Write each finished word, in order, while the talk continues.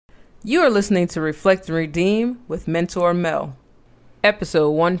You are listening to Reflect and Redeem with Mentor Mel,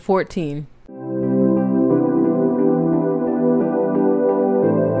 episode 114.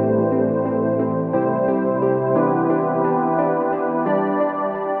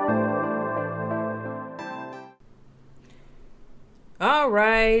 All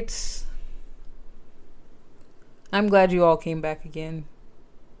right. I'm glad you all came back again.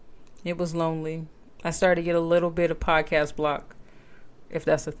 It was lonely. I started to get a little bit of podcast block, if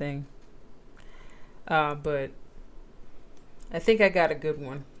that's a thing. But I think I got a good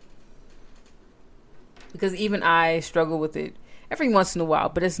one. Because even I struggle with it every once in a while,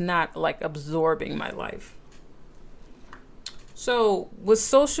 but it's not like absorbing my life. So with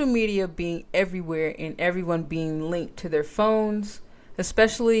social media being everywhere and everyone being linked to their phones,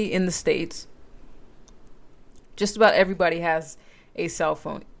 especially in the States, just about everybody has a cell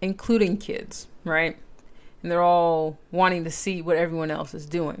phone, including kids, right? And they're all wanting to see what everyone else is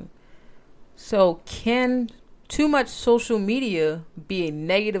doing. So can too much social media be a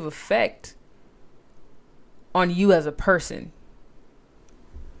negative effect on you as a person?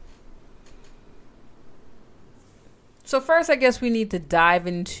 So first, I guess we need to dive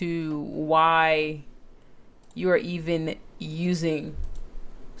into why you are even using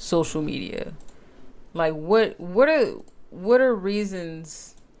social media. Like what are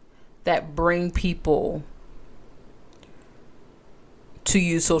reasons that bring people to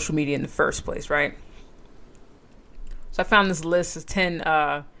use social media in the first place, right? So I found this list of 10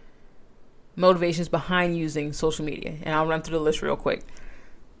 motivations behind using social media, and I'll run through the list real quick.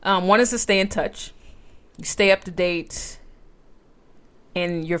 One is to stay in touch. You stay up to date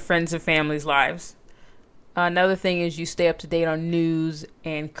in your friends and family's lives. Another thing is you stay up to date on news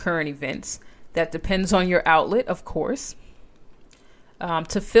and current events. That depends on your outlet, of course.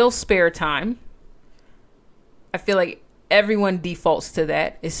 To fill spare time. I feel like everyone defaults to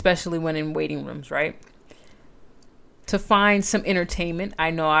that, especially when in waiting rooms, right? To find some entertainment.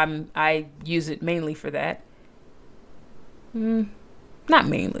 I know I use it mainly for that. Not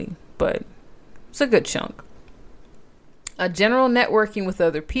mainly, but it's a good chunk. A general networking with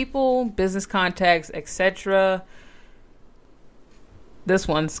other people, business contacts, etc. This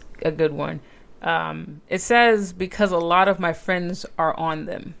one's a good one. It says because a lot of my friends are on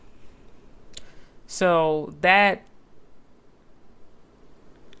them. So that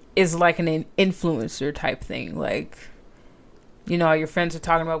is like an influencer type thing. Like, you know, your friends are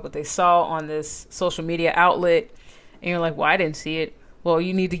talking about what they saw on this social media outlet, and you're like, well, I didn't see it. Well,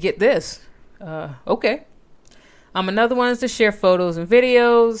 you need to get this. Okay. Another one is to share photos and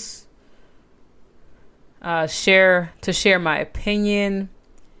videos. Share my opinion.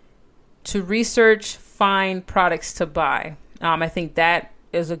 To research, find products to buy. I think that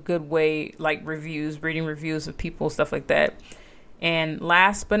is a good way, like reviews, reading reviews of people, stuff like that. And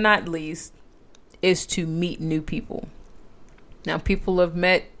last but not least is to meet new people. Now, people have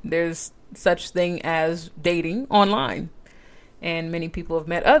met, there's such thing as dating online. And many people have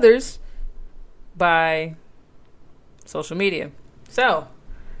met others by social media. So,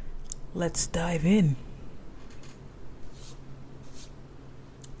 let's dive in.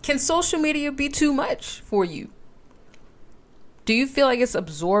 Can social media be too much for you? Do you feel like it's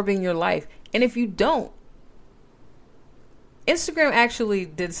absorbing your life? And if you don't, Instagram actually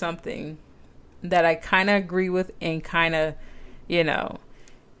did something that I kind of agree with and kind of,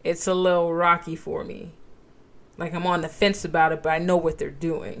 it's a little rocky for me. Like I'm on the fence about it, but I know what they're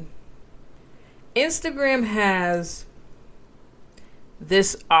doing. Instagram has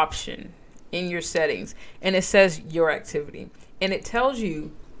this option in your settings, and it says your activity. And it tells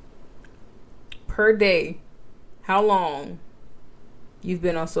you per day how long you've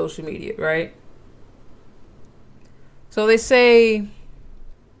been on social media, right? So they say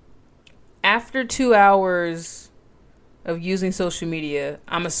after 2 hours of using social media,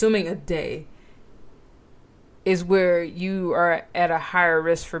 I'm assuming a day, is where you are at a higher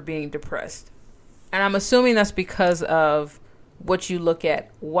risk for being depressed. And I'm assuming that's because of what you look at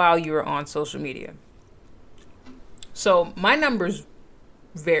while you're on social media. So my numbers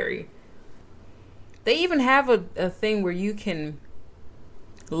vary. They even have a thing where you can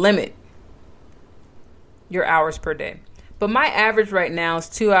limit your hours per day. But my average right now is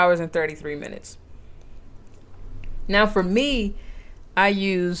 2 hours and 33 minutes. Now for me, I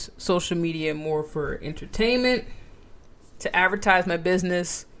use social media more for entertainment, to advertise my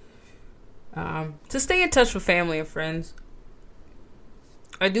business, to stay in touch with family and friends.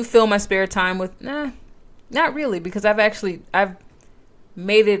 I do fill my spare time with, not really, because I've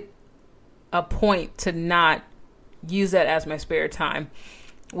made it a point to not use that as my spare time.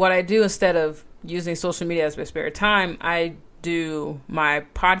 What I do instead of using social media as my spare time, I do my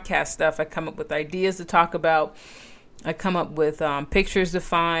podcast stuff. I come up with ideas to talk about. I come up with pictures to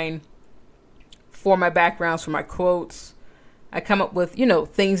find for my backgrounds, for my quotes. I come up with,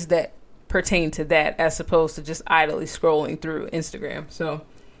 things that pertain to that as opposed to just idly scrolling through Instagram. So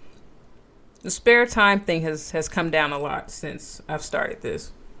the spare time thing has come down a lot since I've started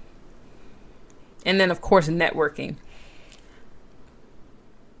this. And then, of course, networking.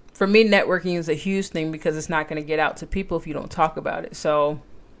 For me, networking is a huge thing because it's not going to get out to people if you don't talk about it. So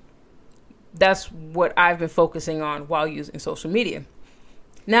that's what I've been focusing on while using social media.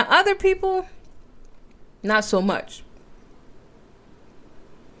 Now, other people, not so much.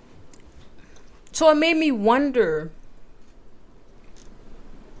 So it made me wonder,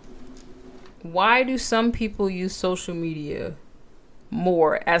 why do some people use social media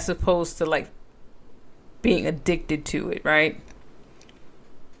more as opposed to like being addicted to it, right?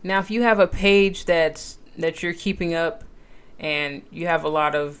 Now, if you have a page that you're keeping up and you have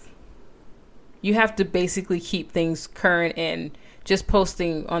you have to basically keep things current and just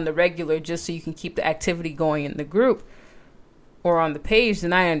posting on the regular just so you can keep the activity going in the group or on the page,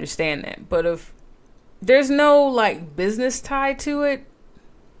 then I understand that. But if there's no like business tied to it,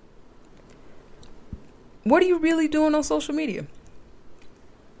 what are you really doing on social media?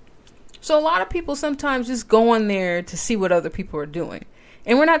 So a lot of people sometimes just go on there to see what other people are doing.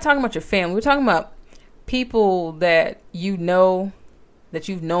 And we're not talking about your family. We're talking about people that you know, that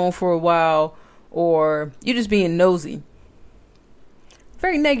you've known for a while, or you're just being nosy.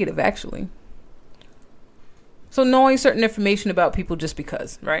 Very negative, actually. So knowing certain information about people just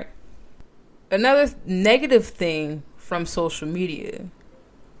because, right? Another negative thing from social media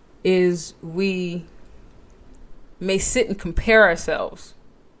is we may sit and compare ourselves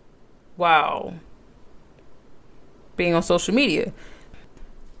while being on social media.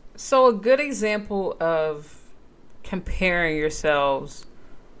 So a good example of comparing yourselves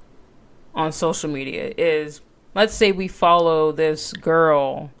on social media is, let's say we follow this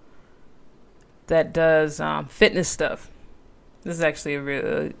girl that does fitness stuff. This is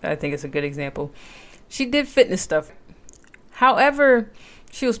actually I think it's a good example. She did fitness stuff. However,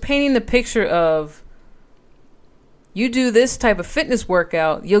 she was painting the picture of, you do this type of fitness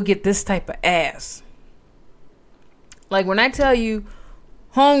workout, you'll get this type of ass. Like when I tell you,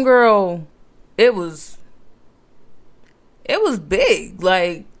 homegirl, it was big.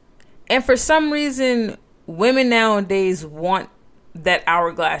 Like, and for some reason, women nowadays want that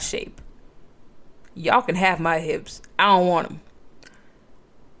hourglass shape. Y'all can have my hips. I don't want them.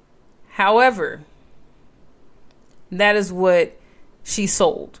 However, that is what she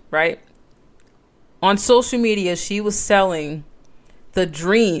sold, right? On social media, she was selling the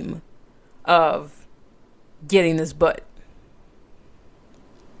dream of getting this butt.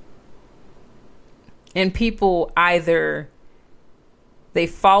 And people either they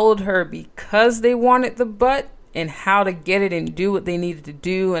followed her because they wanted the butt and how to get it and do what they needed to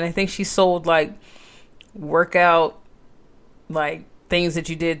do. And I think she sold like workout, like things that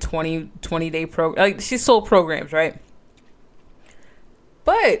you did 20-day program. Like she sold programs, right?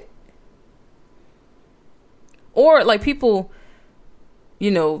 But, or like people,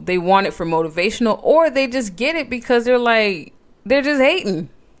 they want it for motivational, or they just get it because they're just hating.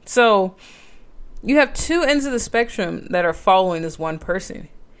 So you have two ends of the spectrum that are following this one person.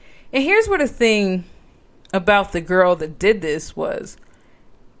 And here's where the thing about the girl that did this was,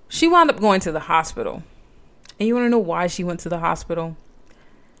 she wound up going to the hospital. And you want to know why she went to the hospital?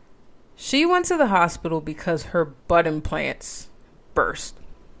 She went to the hospital because her butt implants burst.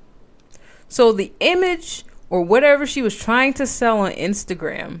 So the image or whatever she was trying to sell on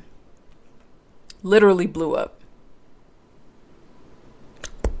Instagram literally blew up.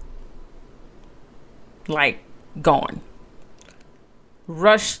 Like, gone.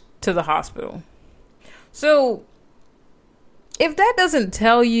 Rushed to the hospital. So if that doesn't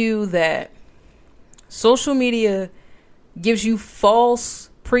tell you that social media gives you false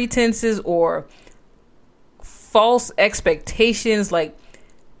pretenses or false expectations, like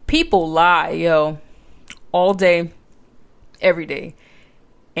people lie, all day, every day.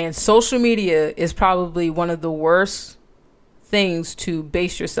 And social media is probably one of the worst things to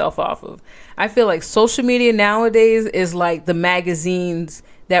base yourself off of. I feel like social media nowadays is like the magazines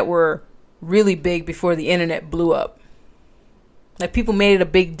that were really big before the internet blew up. Like people made it a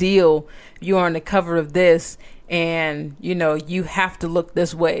big deal. You're on the cover of this and you have to look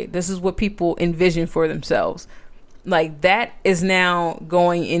this way. This is what people envision for themselves. Like that is now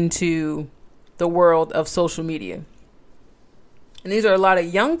going into the world of social media. And these are a lot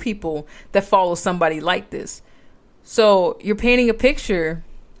of young people that follow somebody like this. So you're painting a picture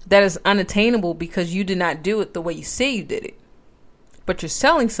that is unattainable because you did not do it the way you say you did it. but you're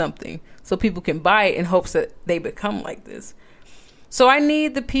selling something so people can buy it in hopes that they become like this. So I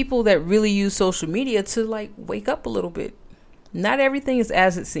need the people that really use social media to like wake up a little bit. Not everything is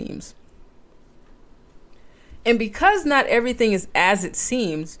as it seems. And because not everything is as it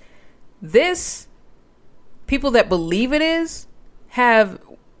seems, this people that believe it is have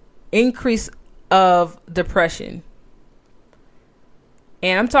increase of depression.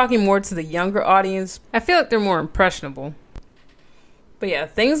 And I'm talking more to the younger audience. I feel like they're more impressionable. But yeah,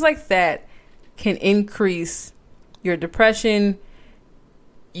 things like that can increase your depression.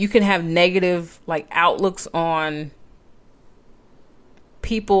 You can have negative like outlooks on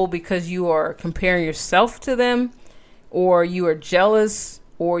people because you are comparing yourself to them, or you are jealous,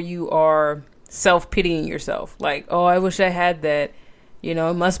 or you are self-pitying yourself. Like, oh, I wish I had that. You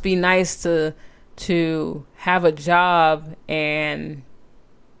know, it must be nice to have a job and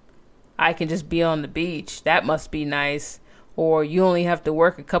I can just be on the beach. That must be nice. Or you only have to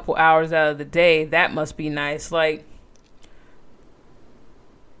work a couple hours out of the day. That must be nice. Like,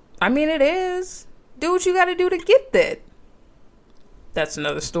 I mean, it is. Do what you got to do to get that. That's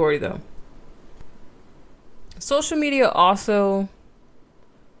another story, though. Social media also,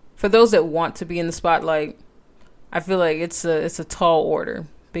 for those that want to be in the spotlight, I feel like it's a tall order,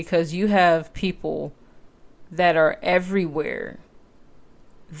 because you have people that are everywhere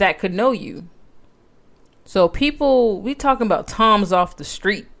that could know you. So people, we talking about Toms off the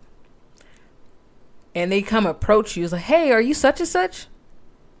street, and they come approach you. It's like, hey, are you such and such?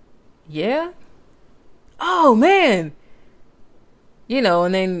 Yeah. Oh man. You know,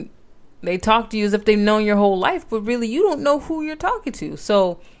 and then they talk to you as if they've known your whole life, but really you don't know who you're talking to.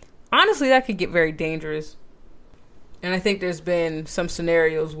 So honestly, that could get very dangerous. And I think there's been some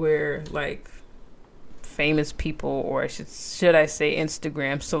scenarios where like famous people, or should I say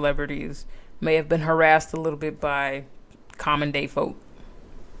Instagram celebrities, may have been harassed a little bit by common day folk.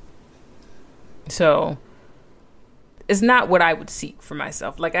 So it's not what I would seek for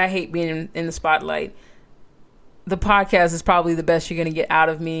myself. Like, I hate being in the spotlight. The podcast is probably the best you're going to get out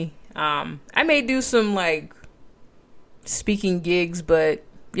of me. I may do some like speaking gigs, but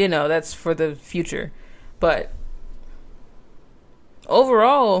you know, that's for the future. But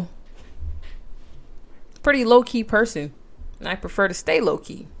overall, pretty low-key person, and I prefer to stay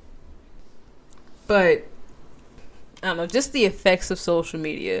low-key. But I don't know, just the effects of social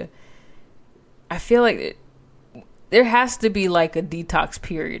media, I feel like there has to be like a detox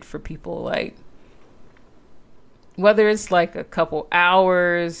period for people, like whether it's like a couple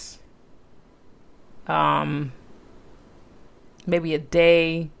hours, maybe a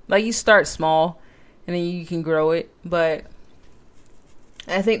day. Like, you start small and then you can grow it, but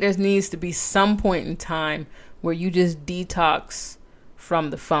I think there needs to be some point in time where you just detox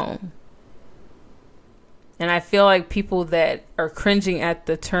from the phone. And I feel like people that are cringing at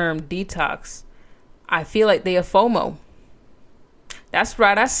the term detox, I feel like they have FOMO. That's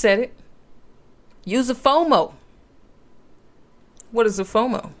right, I said it. Use a FOMO. What is a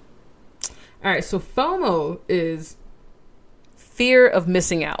FOMO? All right, so FOMO is fear of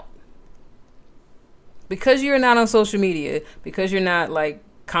missing out. Because you're not on social media, because you're not like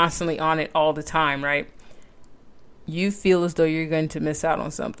constantly on it all the time, right? You feel as though you're going to miss out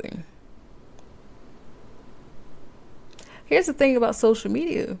on something. Here's the thing about social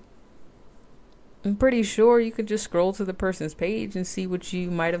media. I'm pretty sure you could just scroll to the person's page and see what you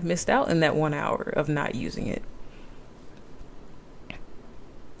might have missed out in that 1 hour of not using it.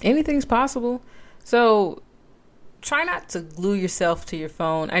 Anything's possible. So try not to glue yourself to your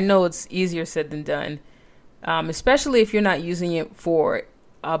phone. I know it's easier said than done, especially if you're not using it for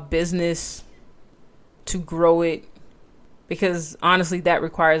a business to grow it, because honestly, that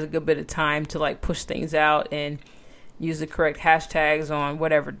requires a good bit of time to like push things out and use the correct hashtags on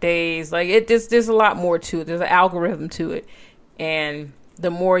whatever days. Like, there's a lot more to it. There's an algorithm to it, and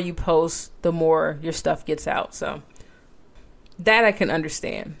the more you post, the more your stuff gets out. So that I can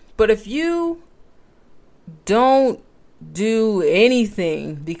understand. But if you don't do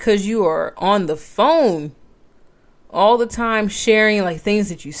anything because you are on the phone all the time, sharing like things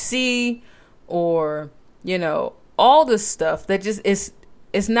that you see, or you know, all this stuff that just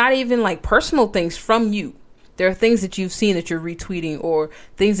it's not even like personal things from you. There are things that you've seen that you're retweeting, or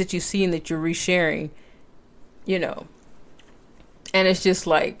things that you've seen that you're resharing, you know, and it's just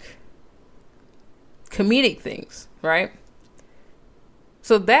like comedic things, right?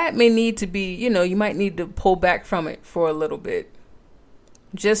 So that may need to be, you know, you might need to pull back from it for a little bit,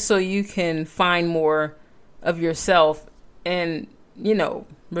 just so you can find more of yourself and, you know,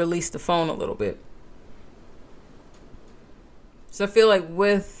 release the phone a little bit. So I feel like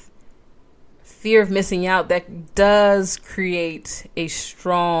with fear of missing out, that does create a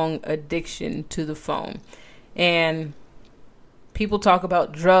strong addiction to the phone. And people talk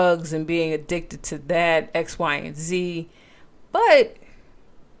about drugs and being addicted to that, X, Y, and Z. But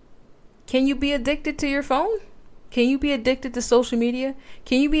can you be addicted to your phone? Can you be addicted to social media?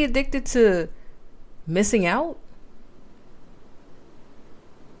 Can you be addicted to missing out?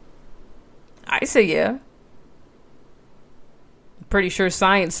 I say yeah. I'm pretty sure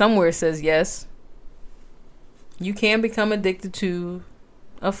science somewhere says yes. You can become addicted to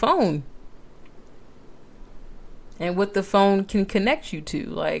a phone. And what the phone can connect you to.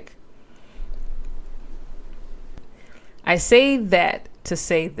 Like, I say that to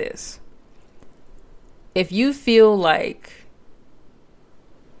say this. If you feel like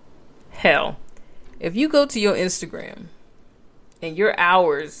hell, if you go to your Instagram and your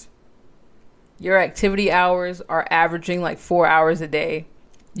activity hours are averaging like 4 hours a day,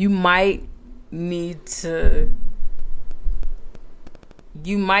 you might need to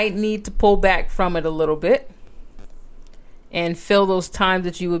pull back from it a little bit and fill those times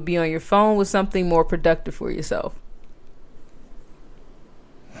that you would be on your phone with something more productive for yourself.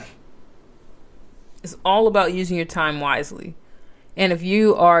 It's all about using your time wisely. And if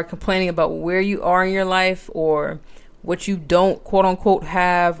you are complaining about where you are in your life or what you don't quote unquote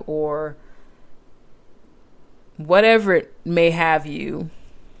have or whatever it may have you,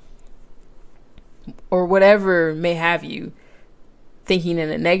 or whatever may have you thinking in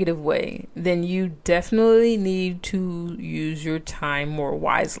a negative way, then you definitely need to use your time more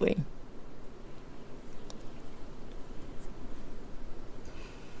wisely.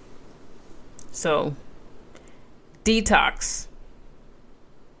 So, detox.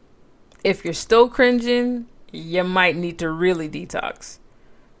 If you're still cringing, you might need to really detox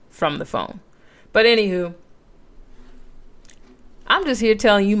from the phone. But anywho, I'm just here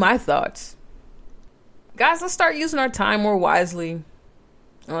telling you my thoughts. Guys, let's start using our time more wisely.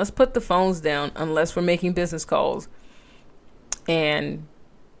 And let's put the phones down unless we're making business calls. And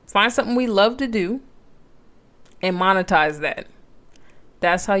find something we love to do and monetize that.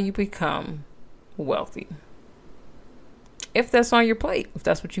 That's how you become wealthy. If that's on your plate, if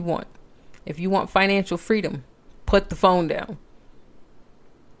that's what you want. If you want financial freedom, put the phone down.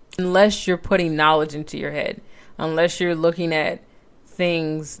 Unless you're putting knowledge into your head. Unless you're looking at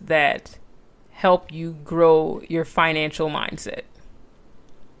things that help you grow your financial mindset.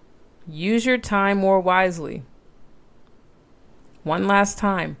 Use your time more wisely. One last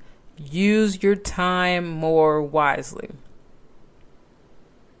time. Use your time more wisely.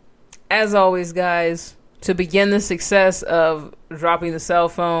 As always, guys, to begin the success of dropping the cell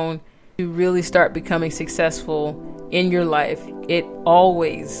phone, to really start becoming successful in your life, it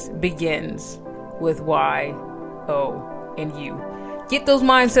always begins with Y, O, and U. Get those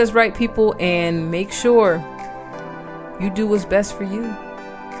mindsets right, people, and make sure you do what's best for you.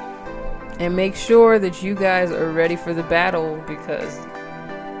 And make sure that you guys are ready for the battle, because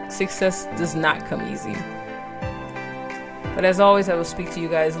success does not come easy. But as always, I will speak to you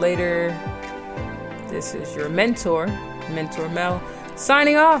guys later. This is your mentor, Mentor Mel,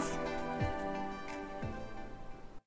 signing off.